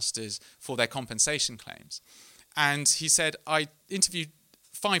sub-postmasters for their compensation claims. And he said, I interviewed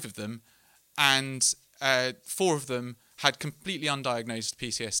 5 of them and 4 of them had completely undiagnosed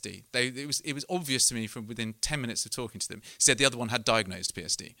PTSD. It was obvious to me from within 10 minutes of talking to them. He said the other one had diagnosed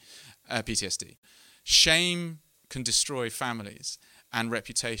PTSD. Shame can destroy families and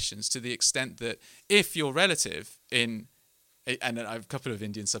reputations to the extent that if your relative in and a couple of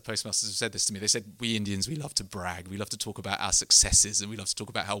Indian sub-postmasters have said this to me. They said, we Indians, we love to brag. We love to talk about our successes, and we love to talk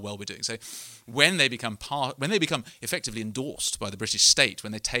about how well we're doing. So when they become effectively endorsed by the British state,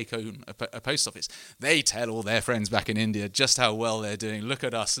 when they take on a post office, they tell all their friends back in India just how well they're doing. Look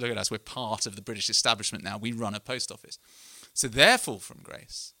at us. We're part of the British establishment now. We run a post office. So their fall from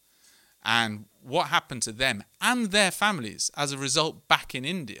grace and what happened to them and their families as a result back in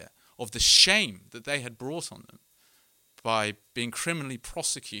India of the shame that they had brought on them by being criminally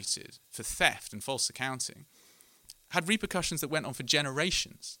prosecuted for theft and false accounting, had repercussions that went on for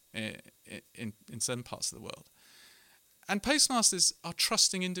generations in some parts of the world. And postmasters are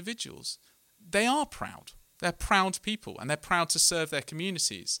trusting individuals. They are proud. They're proud people, and they're proud to serve their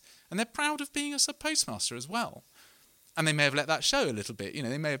communities. And they're proud of being a sub-postmaster as well. And they may have let that show a little bit.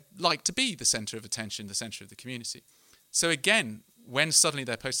 They may have liked to be the centre of attention, the centre of the community. So again, when suddenly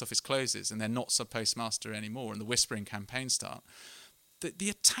their post office closes and they're not sub-postmaster anymore and the whispering campaigns start, the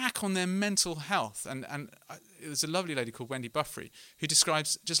attack on their mental health, and there's a lovely lady called Wendy Buffrey who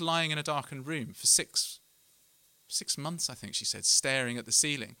describes just lying in a darkened room for six months, I think she said, staring at the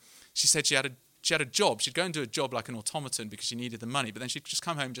ceiling. She said she had a job. She'd go and do a job like an automaton because she needed the money, but then she'd just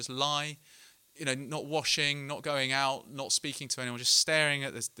come home and just lie, not washing, not going out, not speaking to anyone, just staring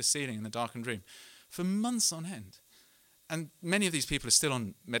at the ceiling in the darkened room for months on end. And many of these people are still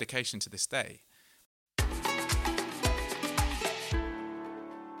on medication to this day.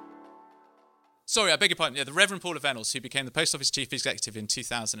 Sorry, I beg your pardon. Yeah, the Reverend Paula Venables, who became the Post Office Chief Executive in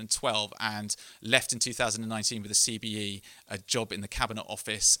 2012 and left in 2019 with a CBE, a job in the Cabinet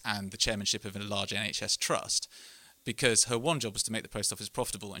Office and the chairmanship of a large NHS trust, because her one job was to make the Post Office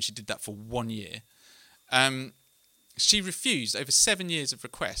profitable, and she did that for 1 year. She refused over 7 years of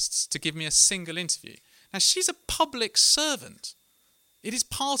requests to give me a single interview. Now, she's a public servant. It is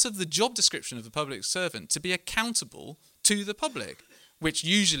part of the job description of a public servant to be accountable to the public, which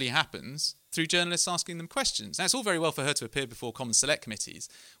usually happens through journalists asking them questions. Now, it's all very well for her to appear before Common Select Committees,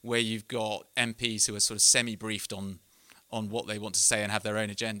 where you've got MPs who are sort of semi-briefed on what they want to say and have their own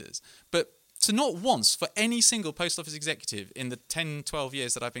agendas. But to not once, for any single Post Office executive in the 10, 12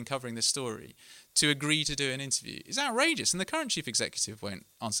 years that I've been covering this story, to agree to do an interview is outrageous. And the current Chief Executive won't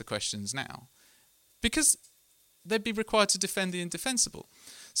answer questions now, because they'd be required to defend the indefensible.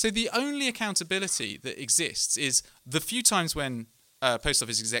 So the only accountability that exists is the few times when Post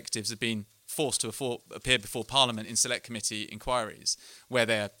Office executives have been forced to appear before Parliament in select committee inquiries, where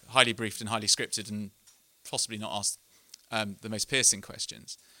they're highly briefed and highly scripted and possibly not asked the most piercing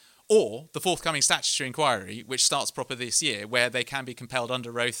questions. Or the forthcoming statutory inquiry, which starts proper this year, where they can be compelled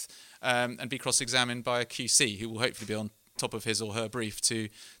under oath and be cross-examined by a QC, who will hopefully be on top of his or her brief to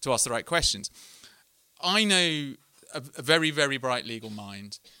ask the right questions. I know a very, very bright legal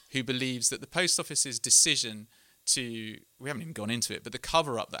mind who believes that the Post Office's decision we haven't even gone into it, but the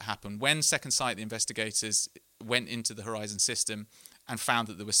cover-up that happened when Second Sight, the investigators, went into the Horizon system and found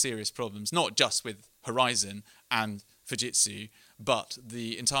that there were serious problems, not just with Horizon and Fujitsu, but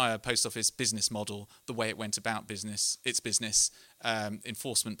the entire Post Office business model, the way it went about its business,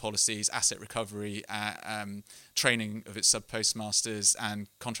 enforcement policies, asset recovery, training of its sub-postmasters and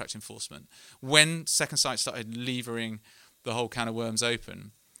contract enforcement. When Second Sight started levering the whole can of worms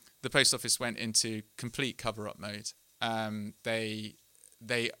open, the Post Office went into complete cover-up mode. They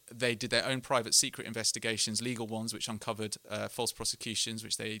did their own private secret investigations, legal ones, which uncovered false prosecutions,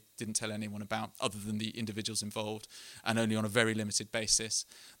 which they didn't tell anyone about other than the individuals involved, and only on a very limited basis.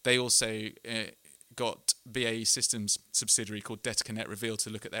 They also got BAE Systems subsidiary called Detica Net-Reveal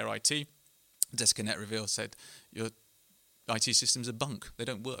to look at their IT. Detica Net-Reveal said, your IT systems are bunk, they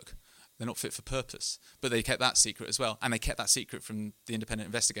don't work. They're not fit for purpose. But they kept that secret as well. And they kept that secret from the independent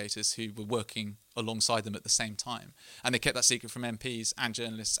investigators who were working alongside them at the same time. And they kept that secret from MPs and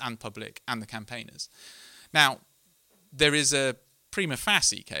journalists and public and the campaigners. Now, there is a prima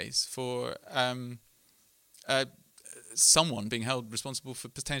facie case for someone being held responsible for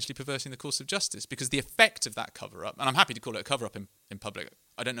potentially perverting the course of justice, because the effect of that cover-up, and I'm happy to call it a cover-up in public,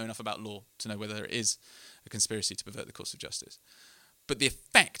 I don't know enough about law to know whether there is a conspiracy to pervert the course of justice. But the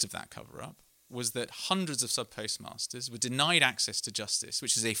effect of that cover-up was that hundreds of sub-postmasters were denied access to justice,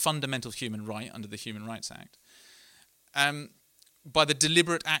 which is a fundamental human right under the Human Rights Act, by the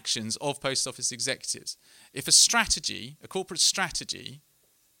deliberate actions of Post Office executives. If a corporate strategy,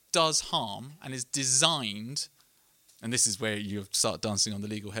 does harm and is designed, and this is where you start dancing on the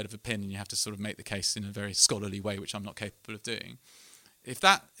legal head of a pin and you have to sort of make the case in a very scholarly way, which I'm not capable of doing. If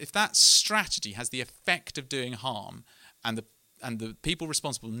that strategy has the effect of doing harm and the people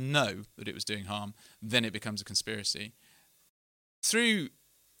responsible know that it was doing harm, then it becomes a conspiracy. Through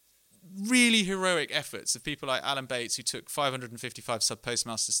really heroic efforts of people like Alan Bates, who took 555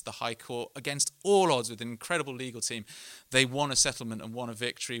 sub-postmasters to the High Court against all odds with an incredible legal team. They won a settlement and won a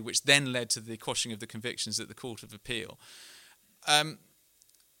victory, which then led to the quashing of the convictions at the Court of Appeal.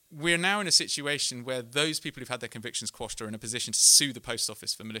 We're now in a situation where those people who've had their convictions quashed are in a position to sue the Post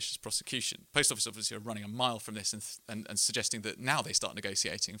Office for malicious prosecution. Post Office obviously are running a mile from this and suggesting that now they start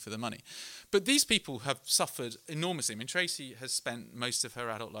negotiating for the money. But these people have suffered enormously. I mean, Tracy has spent most of her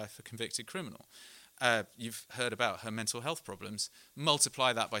adult life a convicted criminal. You've heard about her mental health problems.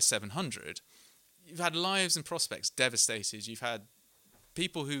 Multiply that by 700. You've had lives and prospects devastated. You've had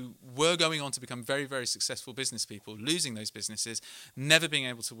people who were going on to become very, very successful business people, losing those businesses, never being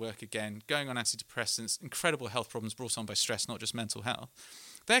able to work again, going on antidepressants, incredible health problems brought on by stress, not just mental health.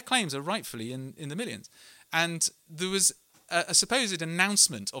 Their claims are rightfully in the millions. And there was a supposed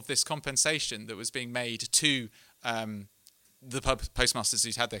announcement of this compensation that was being made to the postmasters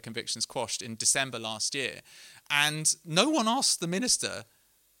who'd had their convictions quashed in December last year. And no one asked the minister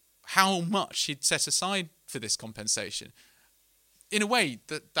how much he'd set aside for this compensation. In a way,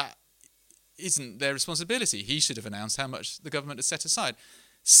 that isn't their responsibility. He should have announced how much the government has set aside.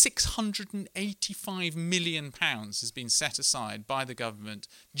 £685 million has been set aside by the government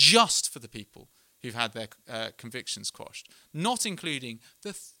just for the people who've had their convictions quashed, not including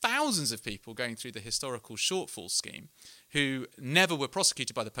the thousands of people going through the historical shortfall scheme who never were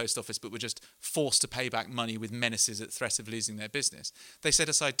prosecuted by the Post Office but were just forced to pay back money with menaces at threat of losing their business. They set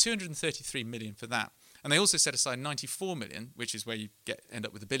aside £233 million for that. And they also set aside 94 million, which is where you end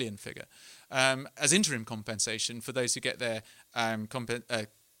up with a billion figure, as interim compensation for those who get their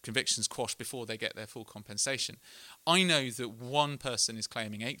convictions quashed before they get their full compensation. I know that one person is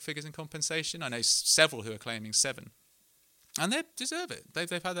claiming 8 figures in compensation. I know several who are claiming 7. And they deserve it.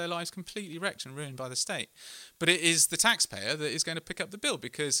 They've had their lives completely wrecked and ruined by the state. But it is the taxpayer that is going to pick up the bill,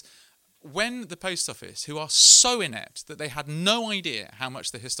 because when the Post Office, who are so inept that they had no idea how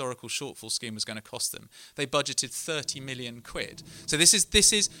much the historical shortfall scheme was going to cost them, they budgeted 30 million quid. So this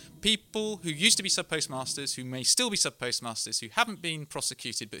is people who used to be sub-postmasters, who may still be sub-postmasters, who haven't been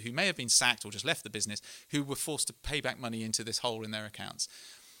prosecuted but who may have been sacked or just left the business, who were forced to pay back money into this hole in their accounts.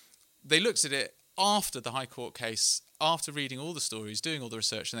 They looked at it after the High Court case, after reading all the stories, doing all the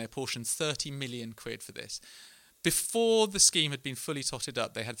research, and they apportioned 30 million quid for this. Before the scheme had been fully totted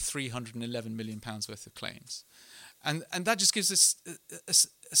up, they had £311 million worth of claims. And that just gives us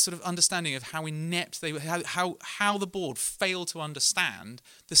a sort of understanding of how inept they were, how the board failed to understand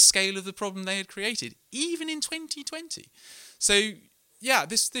the scale of the problem they had created, even in 2020. So, yeah,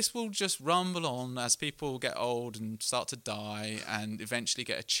 this will just rumble on as people get old and start to die and eventually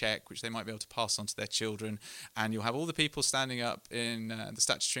get a cheque, which they might be able to pass on to their children. And you'll have all the people standing up in the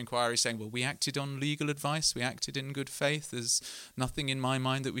statutory inquiry saying, well, we acted on legal advice, we acted in good faith. There's nothing in my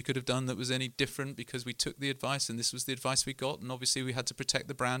mind that we could have done that was any different because we took the advice and this was the advice we got. And obviously we had to protect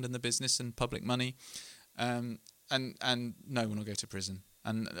the brand and the business and public money. And no one will go to prison.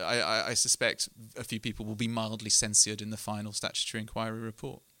 And I suspect a few people will be mildly censured in the final statutory inquiry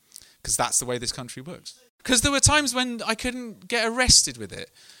report, because that's the way this country works. Because there were times when I couldn't get arrested with it.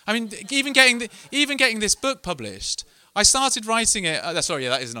 I mean, even getting this book published, I started writing it. Sorry,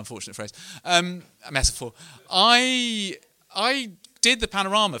 that is an unfortunate phrase, a metaphor. I did the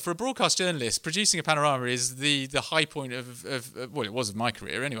panorama for a broadcast journalist. Producing a panorama is the high point of well, it was of my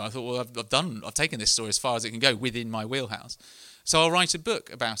career anyway. I thought, well, I've taken this story as far as it can go within my wheelhouse. So I'll write a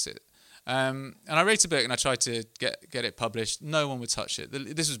book about it. And I wrote a book and I tried to get it published. No one would touch it.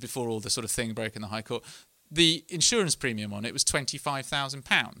 This was before all the sort of thing broke in the High Court. The insurance premium on it was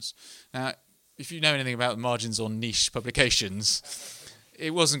 £25,000. Now, if you know anything about margins on niche publications,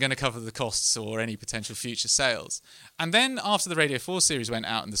 it wasn't going to cover the costs or any potential future sales. And then after the Radio 4 series went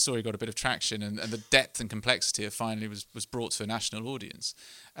out and the story got a bit of traction and the depth and complexity of finally was brought to a national audience,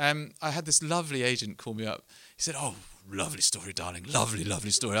 I had this lovely agent call me up. He said, "Oh, lovely story, darling. Lovely, lovely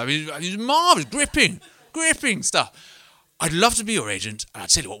story. I mean, it's marvellous, gripping stuff. I'd love to be your agent. And I'll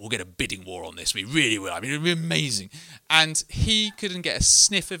tell you what, we'll get a bidding war on this. We really will. I mean, it'll be amazing." And he couldn't get a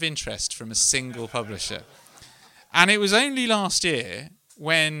sniff of interest from a single publisher. And it was only last year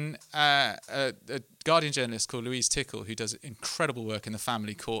when a Guardian journalist called Louise Tickle, who does incredible work in the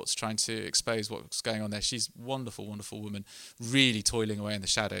family courts trying to expose what's going on there. She's a wonderful, wonderful woman, really toiling away in the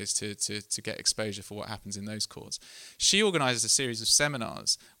shadows to get exposure for what happens in those courts. She organised a series of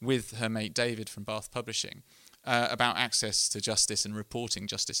seminars with her mate David from Bath Publishing about access to justice and reporting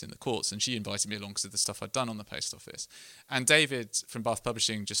justice in the courts. And she invited me along because of the stuff I'd done on the Post Office. And David from Bath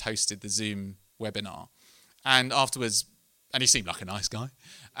Publishing just hosted the Zoom webinar. And afterwards, he seemed like a nice guy.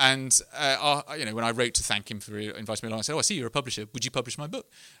 And when I wrote to thank him for inviting me along, I said, "Oh, I see you're a publisher. Would you publish my book?"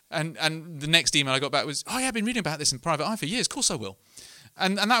 And the next email I got back was, "Oh, yeah, I've been reading about this in Private Eye for years. Of course I will."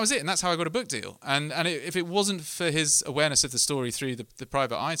 And that was it. And that's how I got a book deal. And if it wasn't for his awareness of the story through the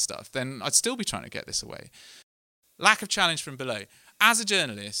Private Eye stuff, then I'd still be trying to get this away. Lack of challenge from below. As a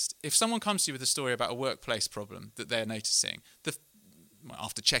journalist, if someone comes to you with a story about a workplace problem that they're noticing,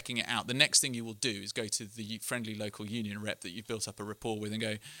 after checking it out, the next thing you will do is go to the friendly local union rep that you've built up a rapport with and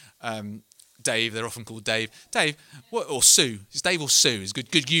go, Dave, they're often called Dave, or Sue. It's Dave or Sue. It's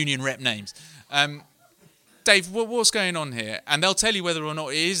good union rep names. Dave, what's going on here? And they'll tell you whether or not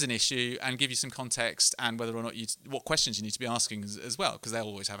it is an issue and give you some context and whether or not what questions you need to be asking as well, because they'll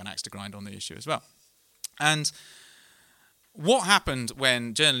always have an axe to grind on the issue as well. And what happened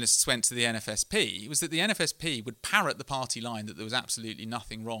when journalists went to the NFSP was that the NFSP would parrot the party line that there was absolutely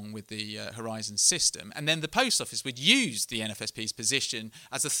nothing wrong with the Horizon system, and then the Post Office would use the NFSP's position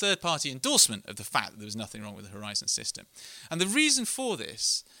as a third-party endorsement of the fact that there was nothing wrong with the Horizon system. And the reason for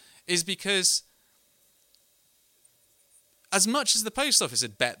this is because as much as the Post Office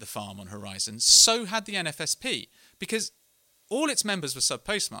had bet the farm on Horizon, so had the NFSP, because all its members were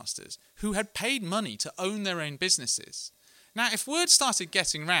sub-postmasters who had paid money to own their own businesses. Now, if word started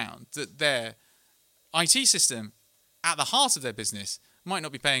getting round that their IT system at the heart of their business might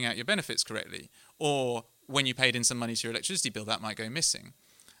not be paying out your benefits correctly, or when you paid in some money to your electricity bill, that might go missing,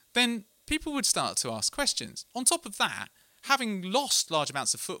 then people would start to ask questions. On top of that, having lost large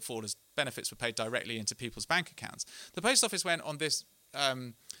amounts of footfall as benefits were paid directly into people's bank accounts, the Post Office went on this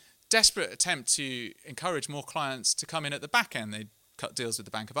desperate attempt to encourage more clients to come in at the back end. They cut deals with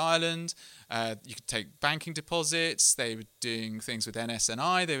the Bank of Ireland. You could take banking deposits. They were doing things with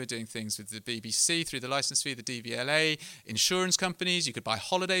NSNI. They were doing things with the BBC through the licence fee, the DVLA. Insurance companies. You could buy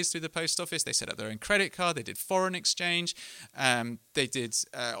holidays through the Post Office. They set up their own credit card. They did foreign exchange. They did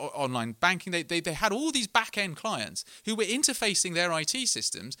online banking. They had all these back-end clients who were interfacing their IT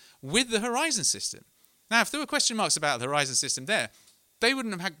systems with the Horizon system. Now, if there were question marks about the Horizon system there, they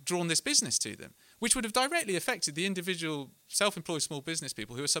wouldn't have drawn this business to them, which would have directly affected the individual self-employed small business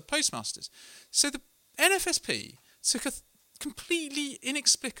people who are sub-postmasters. So the NFSP took a completely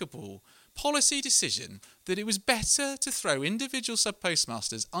inexplicable policy decision that it was better to throw individual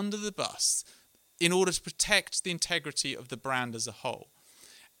sub-postmasters under the bus in order to protect the integrity of the brand as a whole.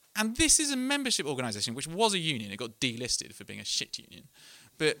 And this is a membership organisation, which was a union. It got delisted for being a shit union.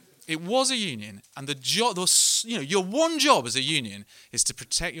 But it was a union, and the job, your one job as a union is to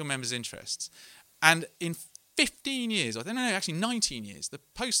protect your members' interests. And in 15 years, actually 19 years, the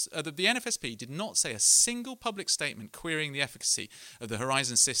NFSP did not say a single public statement querying the efficacy of the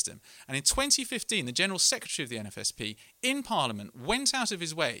Horizon system. And in 2015, the General Secretary of the NFSP in Parliament went out of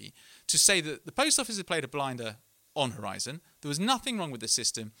his way to say that the Post Office had played a blinder on Horizon, there was nothing wrong with the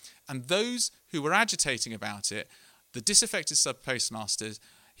system, and those who were agitating about it, the disaffected sub-postmasters,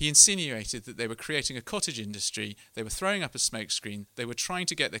 he insinuated that they were creating a cottage industry, they were throwing up a smokescreen, they were trying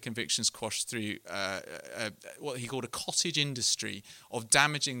to get their convictions quashed through what he called a cottage industry of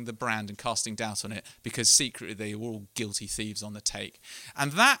damaging the brand and casting doubt on it because secretly they were all guilty thieves on the take.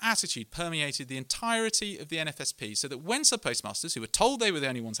 And that attitude permeated the entirety of the NFSP, so that when sub-postmasters, who were told they were the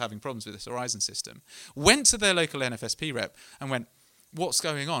only ones having problems with this Horizon system, went to their local NFSP rep and went, "What's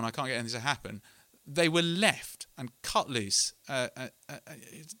going on? I can't get anything to happen," they were left and cut loose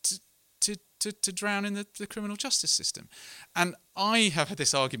to drown in the criminal justice system. And I have had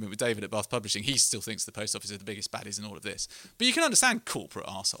this argument with David at Bath Publishing. He still thinks the Post Office are the biggest baddies in all of this. But you can understand corporate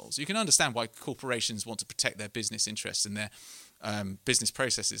arseholes. You can understand why corporations want to protect their business interests and their business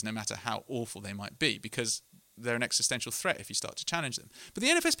processes, no matter how awful they might be, because they're an existential threat if you start to challenge them. But the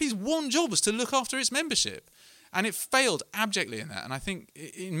NFSP's one job was to look after its membership. And it failed abjectly in that. And I think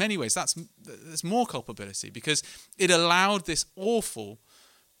in many ways that's more culpability, because it allowed this awful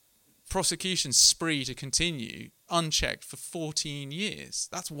prosecution spree to continue unchecked for 14 years.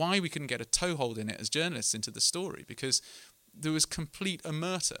 That's why we couldn't get a toehold in it as journalists into the story, because there was complete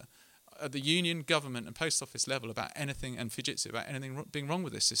omerta at the union, government and Post Office level about anything, and Fujitsu about anything being wrong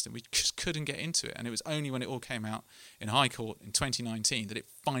with this system. We just couldn't get into it. And it was only when it all came out in High Court in 2019 that it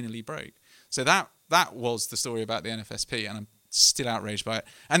finally broke. So that was the story about the NFSP, and I'm still outraged by it.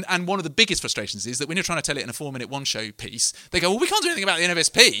 And one of the biggest frustrations is that when you're trying to tell it in a 4-minute one-show piece, they go, "Well, we can't do anything about the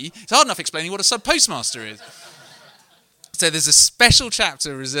NFSP. It's hard enough explaining what a sub-postmaster is." So there's a special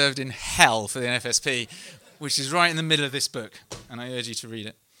chapter reserved in hell for the NFSP, which is right in the middle of this book, and I urge you to read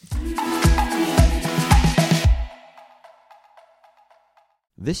it.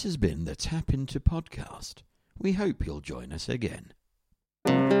 This has been the Tap Into podcast. We hope you'll join us again.